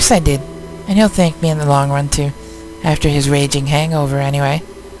 of course I did. And he'll thank me in the long run too, after his raging hangover anyway.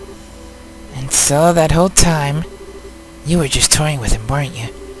 And so that whole time, you were just toying with him, weren't you?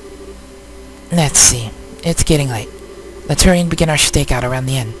 Let's see. It's getting late. Let's hurry and begin our stakeout around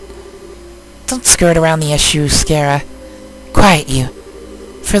the inn. Don't skirt around the issue, Scara. Quiet you.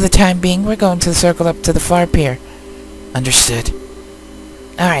 For the time being, we're going to circle up to the far pier. Understood.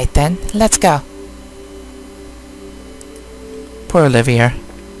 Alright then, let's go. Poor Olivia.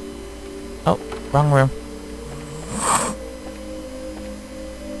 Oh, wrong room.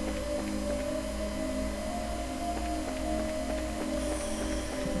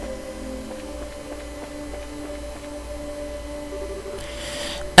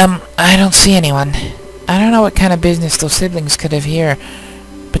 I don't see anyone. I don't know what kind of business those siblings could have here,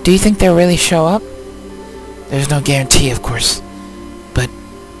 but do you think they'll really show up? There's no guarantee, of course. But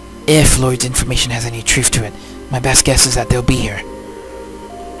if Lloyd's information has any truth to it, my best guess is that they'll be here.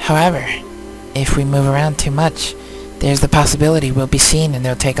 However, if we move around too much, there's the possibility we'll be seen and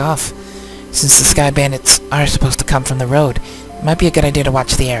they'll take off. Since the Sky Bandits are supposed to come from the road, it might be a good idea to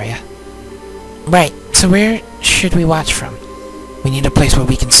watch the area. Right, so where should we watch from? We need a place where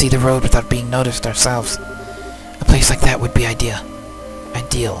we can see the road without being noticed ourselves. A place like that would be ideal.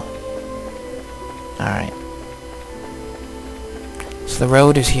 Alright. So the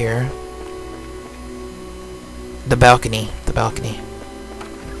road is here. The balcony.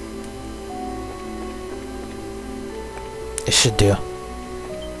 It should do.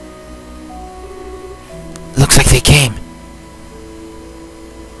 Looks like they came.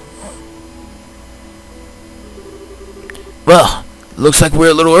 Well, looks like we're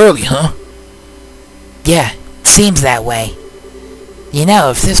a little early, huh? Yeah, seems that way. You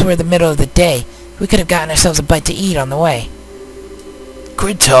know, if this were the middle of the day, we could have gotten ourselves a bite to eat on the way.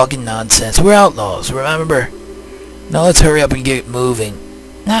 Quit talking nonsense. We're outlaws, remember? Now let's hurry up and get moving.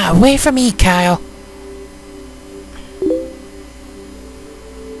 Nah, wait for me, Kyle.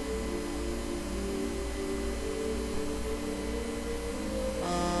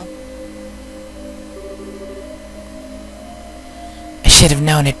 I should have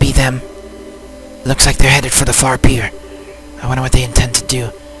known it'd be them. Looks like they're headed for the far pier. I wonder what they intend to do.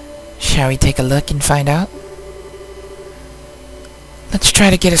 Shall we take a look and find out? Let's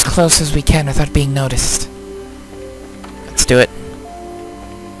try to get as close as we can without being noticed. Let's do it.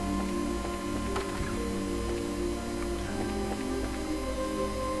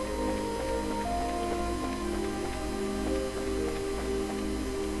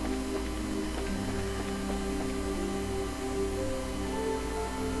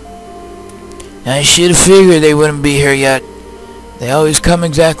 I should have figured they wouldn't be here yet. They always come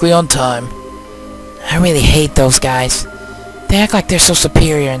exactly on time. I really hate those guys. They act like they're so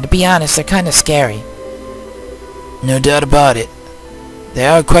superior, and to be honest, they're kind of scary. No doubt about it. They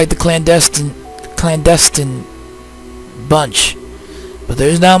are quite the clandestine bunch. But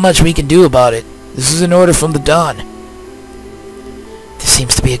there's not much we can do about it. This is an order from the Dawn. This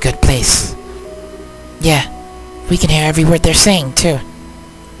seems to be a good place. Yeah, we can hear every word they're saying, too.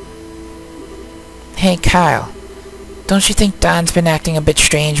 Hey, Kyle. Don't you think Don's been acting a bit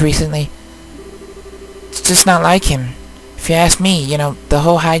strange recently? It's just not like him. If you ask me, you know, the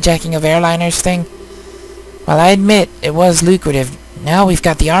whole hijacking of airliners thing? While I admit it was lucrative, now we've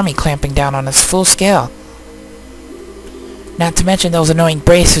got the army clamping down on us full scale. Not to mention those annoying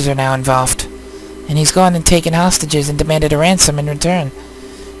bracers are now involved. and he's gone and taken hostages and demanded a ransom in return.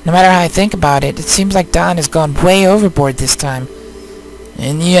 No matter how I think about it, it seems like Don has gone way overboard this time.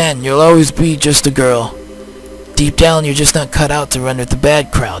 In the end, you'll always be just a girl. Deep down, you're just not cut out to run with the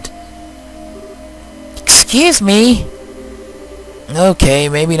bad crowd. Excuse me? Okay,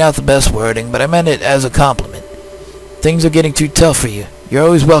 maybe not the best wording, but I meant it as a compliment. Things are getting too tough for you. You're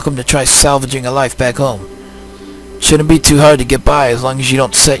always welcome to try salvaging a life back home. Shouldn't be too hard to get by as long as you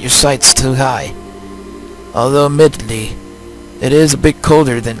don't set your sights too high. Although, admittedly, it is a bit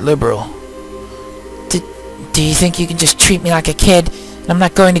colder than liberal. Do you think you can just treat me like a kid, and I'm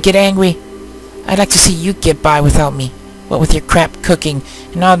not going to get angry? I'd like to see you get by without me. What with your crap cooking,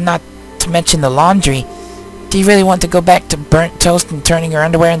 and all not to mention the laundry. Do you really want to go back to burnt toast and turning your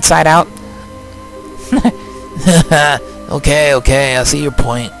underwear inside out? Okay, I see your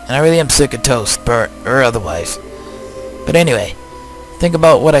point, and I really am sick of toast, burnt or otherwise. But anyway, think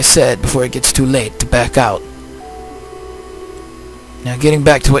about what I said before it gets too late to back out. Now getting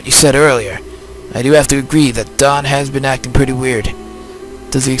back to what you said earlier, I do have to agree that Don has been acting pretty weird.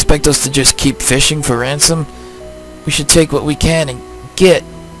 Does he expect us to just keep fishing for ransom? We should take what we can and get.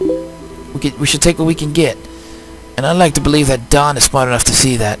 We should take what we can get. And I'd like to believe that Don is smart enough to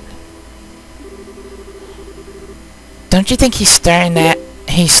see that. Don't you think he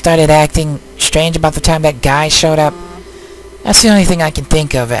started acting strange about the time that guy showed up? That's the only thing I can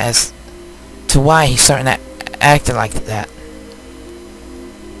think of as to why he's starting to acting like that.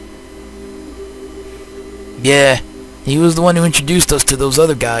 Yeah, he was the one who introduced us to those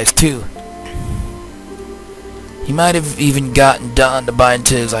other guys, too. He might have even gotten Don to buy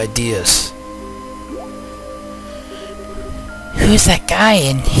into his ideas. Who's that guy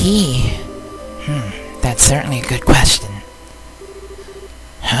and he? That's certainly a good question.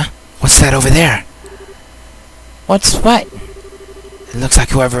 Huh? What's that over there? What's what? It looks like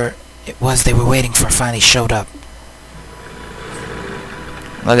whoever it was they were waiting for finally showed up.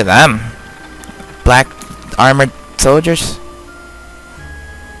 Look at them. Black armored soldiers.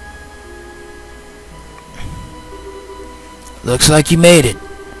 Looks like you made it.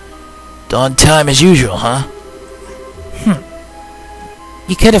 On time as usual, huh?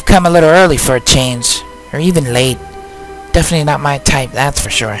 You could have come a little early for a change, or even late. Definitely not my type, that's for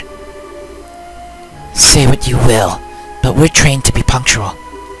sure. Say what you will, but we're trained to be punctual.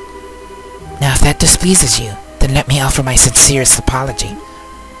 Now, if that displeases you, then let me offer my sincerest apology.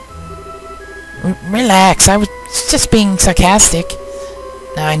 Relax, I was just being sarcastic.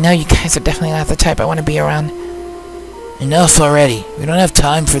 Now, I know you guys are definitely not the type I want to be around. Enough already. We don't have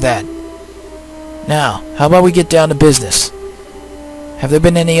time for that. Now, how about we get down to business? Have there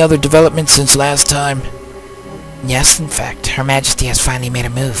been any other developments since last time? Yes, in fact, Her Majesty has finally made a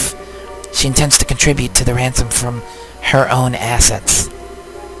move. She intends to contribute to the ransom from her own assets.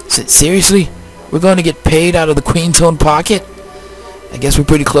 Seriously? We're going to get paid out of the Queen's own pocket? I guess we're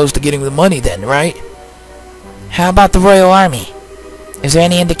pretty close to getting the money then, right? How about the Royal Army? Is there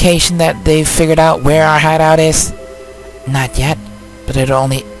any indication that they've figured out where our hideout is? Not yet, but it's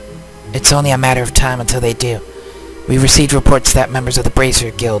only a matter of time until they do. We've received reports that members of the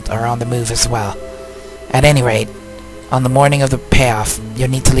Brazier Guild are on the move as well. At any rate, on the morning of the payoff, you'll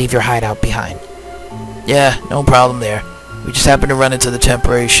need to leave your hideout behind. Yeah, no problem there. We just happened to run into the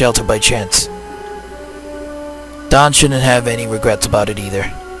temporary shelter by chance. Don shouldn't have any regrets about it either.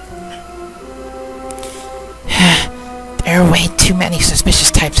 There are way too many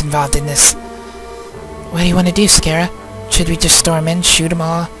suspicious types involved in this. What do you want to do, Scara? Should we just storm in, shoot them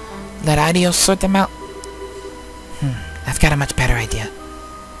all, let Idios sort them out? I've got a much better idea.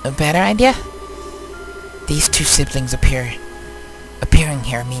 A better idea? These two siblings appearing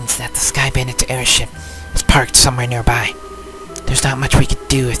here means that the Sky Bandit's airship is parked somewhere nearby. There's not much we could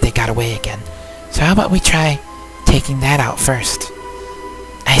do if they got away again. So how about we try taking that out first?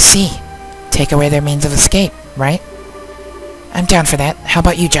 I see. Take away their means of escape, right? I'm down for that. How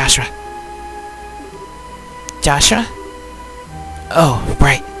about you, Joshua? Joshua? Oh,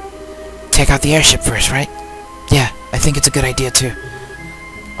 right. Take out the airship first, right? Yeah, I think it's a good idea too.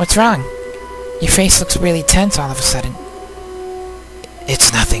 What's wrong? Your face looks really tense all of a sudden.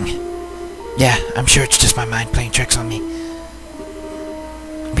 It's nothing. Yeah, I'm sure it's just my mind playing tricks on me.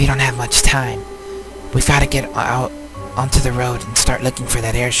 We don't have much time. We've got to get out onto the road and start looking for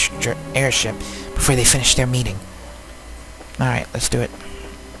that airship before they finish their meeting. Alright, let's do it.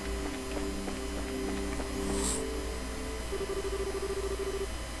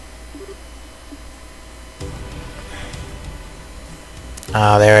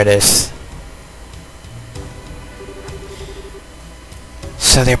 Oh, there it is.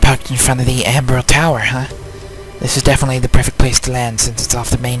 So they're parked in front of the Ambril Tower, huh? This is definitely the perfect place to land since it's off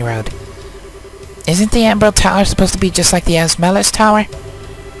the main road. Isn't the Emerald Tower supposed to be just like the Asmelis Tower?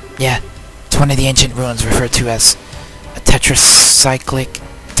 Yeah, it's one of the ancient ruins referred to as a tetracyclic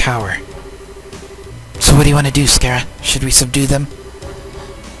tower. So what do you want to do, Scara? Should we subdue them?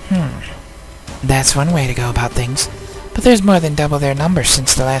 That's one way to go about things. But there's more than double their numbers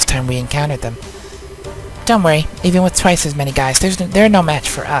since the last time we encountered them. Don't worry, even with twice as many guys, they're no match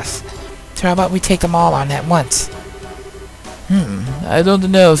for us. So how about we take them all on at once? I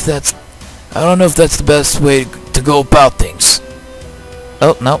don't know if that's the best way to go about things.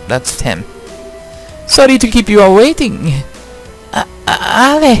 Oh, no, that's him. Sorry to keep you all waiting.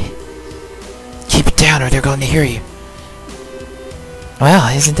 Ale! Keep it down or they're going to hear you.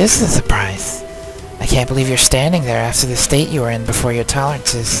 Well, isn't this a surprise? I can't believe you're standing there after the state you were in before your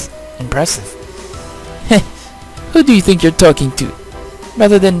tolerance is impressive. Who do you think you're talking to?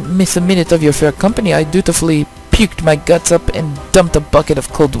 Rather than miss a minute of your fair company, I dutifully puked my guts up and dumped a bucket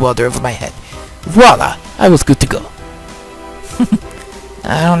of cold water over my head. Voila! I was good to go.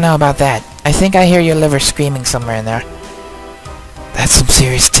 I don't know about that. I think I hear your liver screaming somewhere in there. That's some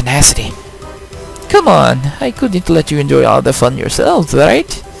serious tenacity. Come on, I couldn't let you enjoy all the fun yourselves,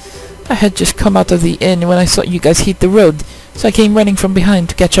 right? I had just come out of the inn when I saw you guys hit the road, so I came running from behind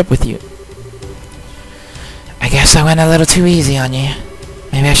to catch up with you. I guess I went a little too easy on you.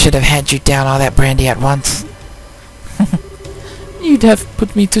 Maybe I should have had you down all that brandy at once. You'd have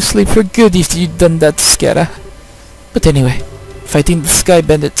put me to sleep for good if you'd done that, Scara. But anyway, fighting the Sky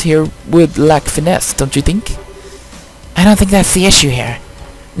Bandits here would lack finesse, don't you think? I don't think that's the issue here.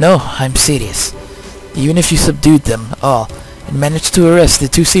 No, I'm serious. Even if you subdued them all and managed to arrest the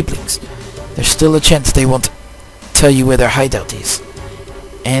two siblings, there's still a chance they won't tell you where their hideout is.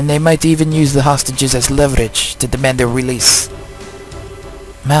 And they might even use the hostages as leverage to demand their release.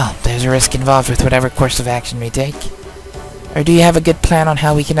 Well, there's a risk involved with whatever course of action we take. Or do you have a good plan on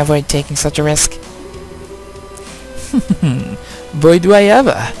how we can avoid taking such a risk? Boy, do I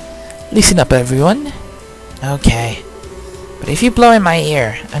ever. Listen up, everyone. Okay. But if you blow in my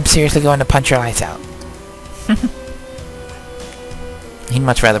ear, I'm seriously going to punch your eyes out. He'd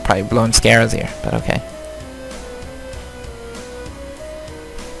much rather probably blow in Scara's ear, but okay.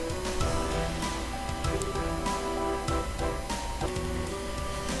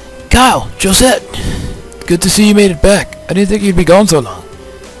 Kyle! Josette! Good to see you made it back. I didn't think you'd be gone so long.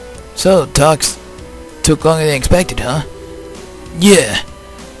 So, talks took longer than expected, huh? Yeah,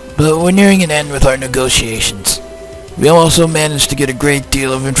 but we're nearing an end with our negotiations. We also managed to get a great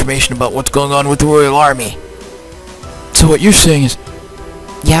deal of information about what's going on with the Royal Army. So what you're saying is...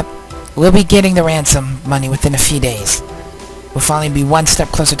 Yep, we'll be getting the ransom money within a few days. We'll finally be one step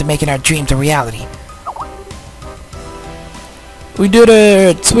closer to making our dreams a reality. We did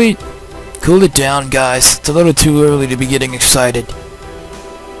it! Sweet! Cool it down, guys. It's a little too early to be getting excited.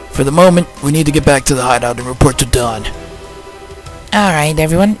 For the moment, we need to get back to the hideout and report to Dawn. Alright,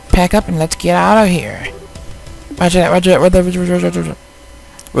 everyone, pack up and let's get out of here. Roger that, roger that, roger.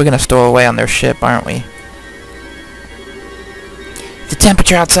 We're gonna stow away on their ship, aren't we? The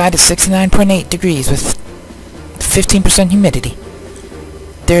temperature outside is 69.8 degrees with 15% humidity.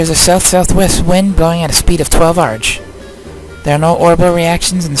 There is a south-southwest wind blowing at a speed of 12 arch. There are no orbital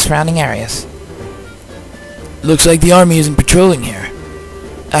reactions in the surrounding areas. Looks like the army isn't patrolling here.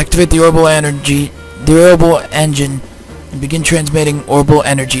 Activate the orbital engine, and begin transmitting orbital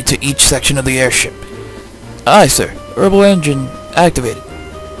energy to each section of the airship. Aye, sir. Orbital engine activated.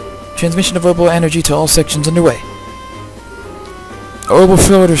 Transmission of orbital energy to all sections underway. Orbital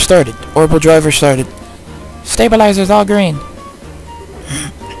floater started. Orbital driver started. Stabilizers all green.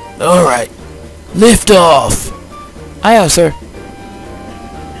 Alright. Lift off! Aye, sir.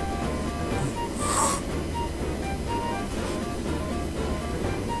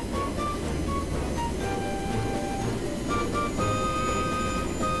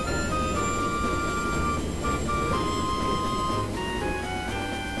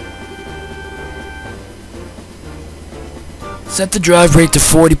 Set the drive rate to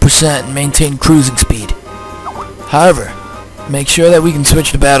 40% and maintain cruising speed. However, make sure that we can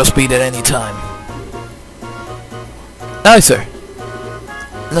switch to battle speed at any time. Aye, sir.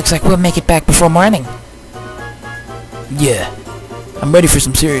 Looks like we'll make it back before morning. Yeah. I'm ready for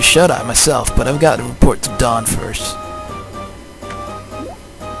some serious shut-eye myself, but I've got to report to Dawn first.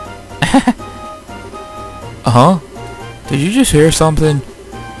 Uh-huh. Did you just hear something?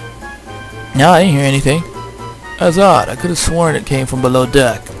 No, I didn't hear anything. That's odd. I could have sworn it came from below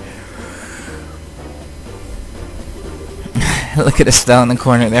deck. Look at us down in the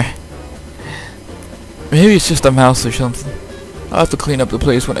corner there. Maybe it's just a mouse or something. I'll have to clean up the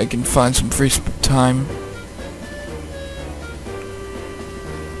place when I can find some free time.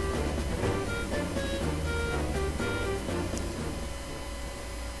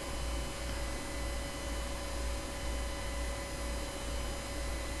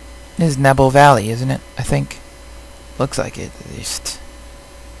 This is Nebel Valley, isn't it? I think. Looks like it, at least.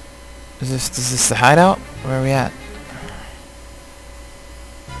 Is this the hideout? Where are we at?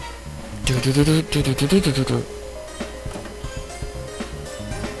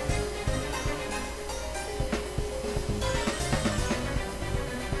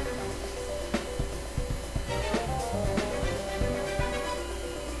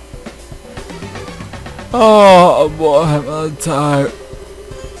 Oh boy, I'm tired.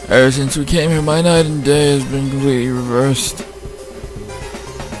 Ever since we came here, my night and day has been completely reversed.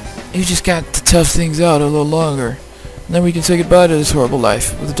 You just got to tough things out a little longer, and then we can say goodbye to this horrible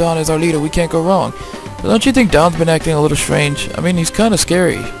life. With Don as our leader, we can't go wrong. But don't you think Don's been acting a little strange? I mean, he's kind of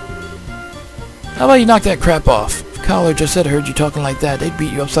scary. How about you knock that crap off? If Kyle or Josette heard you talking like that, they'd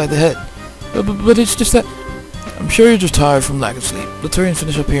beat you upside the head. But it's just that... I'm sure you're just tired from lack of sleep. Let's hurry and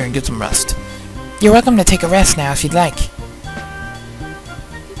finish up here and get some rest. You're welcome to take a rest now if you'd like.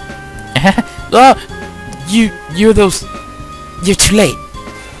 Oh! You're those... You're too late.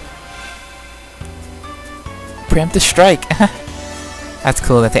 Preemptive strike. That's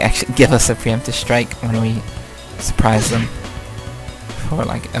cool that they actually give us a preemptive strike when we surprise them. For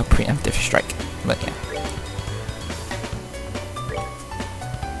like a preemptive strike. But yeah.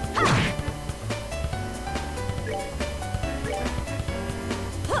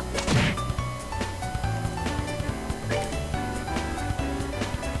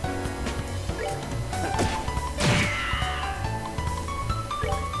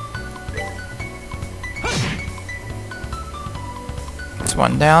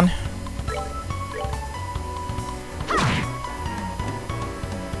 One down.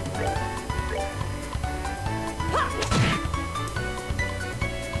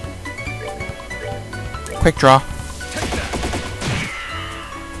 Quick draw.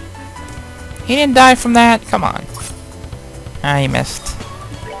 He didn't die from that. Come on. Ah, he missed.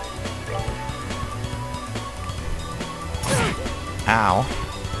 Ow.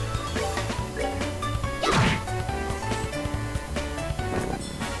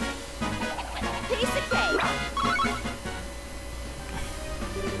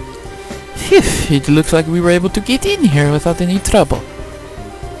 Phew, it looks like we were able to get in here without any trouble.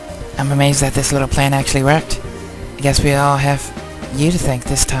 I'm amazed that this little plan actually worked. I guess we all have you to thank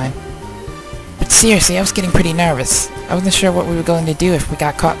this time. But seriously, I was getting pretty nervous. I wasn't sure what we were going to do if we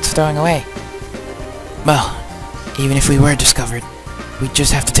got caught stowing away. Well, even if we were discovered, we'd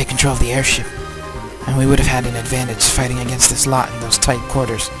just have to take control of the airship. And we would have had an advantage fighting against this lot in those tight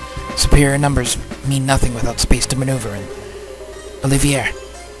quarters. Superior numbers mean nothing without space to maneuver in. Olivier,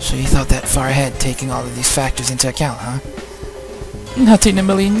 so you thought that far ahead, taking all of these factors into account, huh? Not in a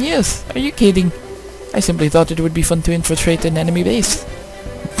million years. Are you kidding? I simply thought it would be fun to infiltrate an enemy base.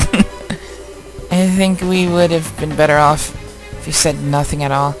 I think we would have been better off if you said nothing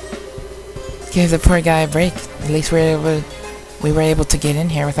at all. Give the poor guy a break. At least we were able to get in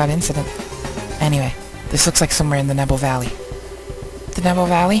here without incident. Anyway, this looks like somewhere in the Nebel Valley. The Nebel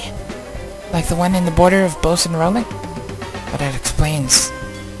Valley? Like the one in the border of Bose and Rolling? But that explains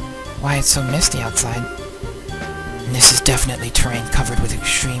why it's so misty outside. And this is definitely terrain covered with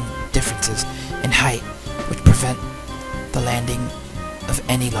extreme differences in height, which prevent the landing of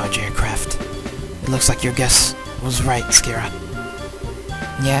any large aircraft. It looks like your guess was right, Skira.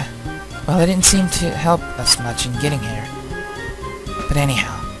 Yeah, well, it didn't seem to help us much in getting here. But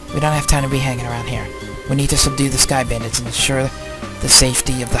anyhow, we don't have time to be hanging around here. We need to subdue the Sky Bandits and ensure the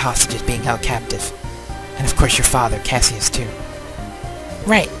safety of the hostages being held captive. And of course your father, Cassius, too.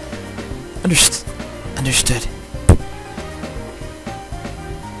 Right. Understood.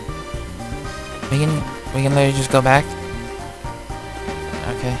 We can literally just go back?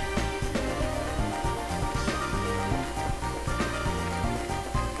 Okay.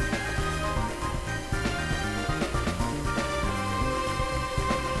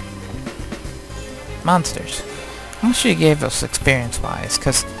 Monsters. How much you gave us experience-wise?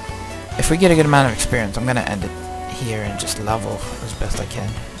 Because if we get a good amount of experience, I'm gonna end it here and just level as best I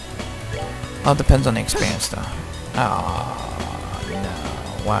can. All depends on the experience, though. Oh,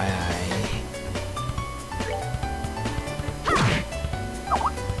 no. Why?